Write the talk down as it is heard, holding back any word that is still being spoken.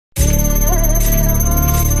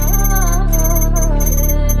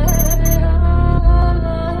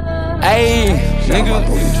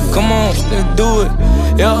nigga. Come on, let's do it.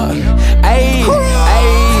 Yeah, ayy,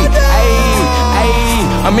 ayy, ayy, ayy.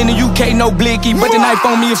 I'm in the UK, no blicky, but the knife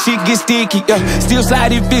on me if shit gets sticky. Still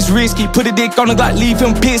slide if it's risky. Put a dick on the Glock, leave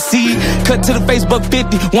him pissy. Cut to the face, buck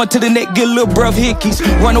 50. One to the neck, get a little bruv hickeys.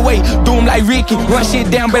 Run away, do him like Ricky. Run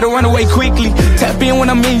shit down, better run away quickly. Tap in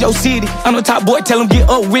when I'm in your city. I'm the top boy, tell him get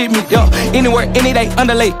up with me. Anywhere, any day,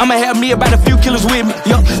 underlay. I'ma have me about a few killers with me.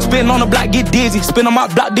 Spin on the block, get dizzy. Spin on my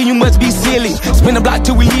block, then you must be silly. Spin the block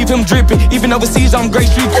till we leave him dripping. Even overseas, I'm Great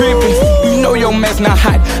Street crippin'. You know your mess not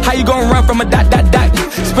hot. How you gon' run from a dot, dot, dot?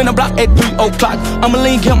 Spin the block at 3 o'clock. I'ma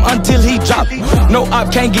link him until he drop. No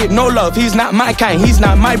op, can't get no love. He's not my kind, he's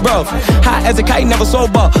not my bruv. High as a kite, never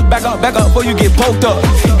sober. Back up before you get poked up.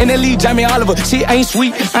 NLE, Jamie Oliver, shit ain't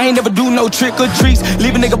sweet. I ain't never do no trick or treats.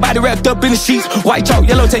 Leave a nigga body wrapped up in the sheets. White chalk,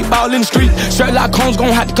 yellow tape all in the street. Sherlock Holmes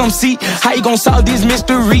gon' have to come see how you gon' solve this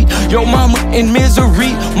mystery. Your mama in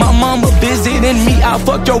misery, my mama busy than me. I'll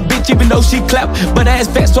fuck your bitch even though she clap, but ass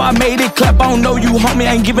fat so I made it clap. I don't know you homie,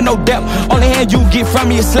 I ain't giving no dap. Only hand you get from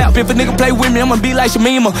me is slap. If a nigga play with me, I'ma be like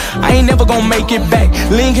Shamima. I ain't never gon' make it back.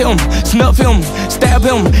 Link him, snuff him, stab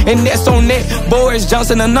him, and that's on that. Boris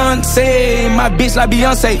Johnson and Nunce. My bitch like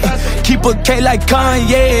Beyonce. Keep a K like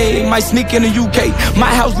Kanye. Might sneak in the UK. My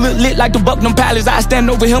house look lit like the Buckingham Palace. I stand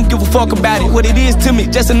over him, give a fuck about it. What it is to me,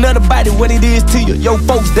 just another body. What it is to you, yo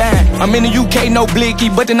folks dying. I'm in the UK, no blicky,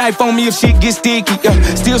 but the knife on me if shit gets sticky.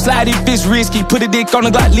 Still slide if it's risky. Put a dick on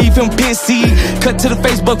the Glock, leave him pissy. Cut to the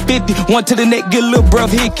face, buck 50. One to the neck, get a little bruv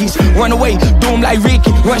hickeys. Run away, do him like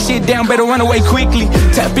Ricky. Run shit down, better run away quickly.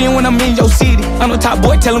 Tap in when I'm in your city. I'm the top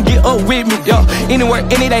boy, tell him get up with me. Anywhere,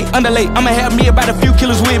 any day, underlay. I'ma have me about a few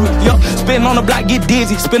killers with me. Spin on the block, get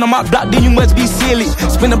dizzy. Spin on my block, then you must be silly.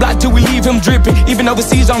 Spin the block till we leave him dripping. Even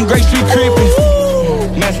overseas on Great Street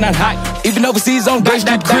crippin'. Man's not hot. Even overseas on Great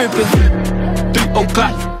Street crippin'. 3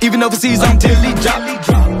 o'clock. Even overseas on till he drop.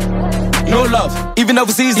 No love. Even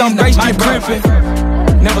overseas on Great Street crippin'.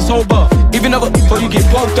 Never sober. Even over before you get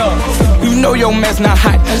poked up. You know your mess not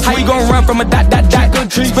hot. How you gon' run from a dot, dot, dot?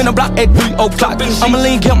 Spin a block at 3 o'clock. I'ma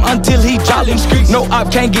link him until he drop. No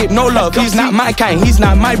op, can't get no love. He's not my kind, he's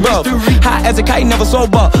not my bruv. High as a kite, never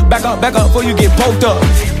sober. Back up before you get poked up.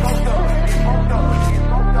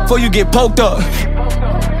 Before you get poked up.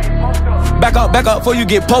 Back up before you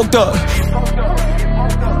get poked up.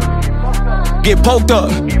 Get poked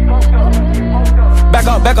up. Back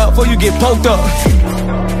up before you get poked up.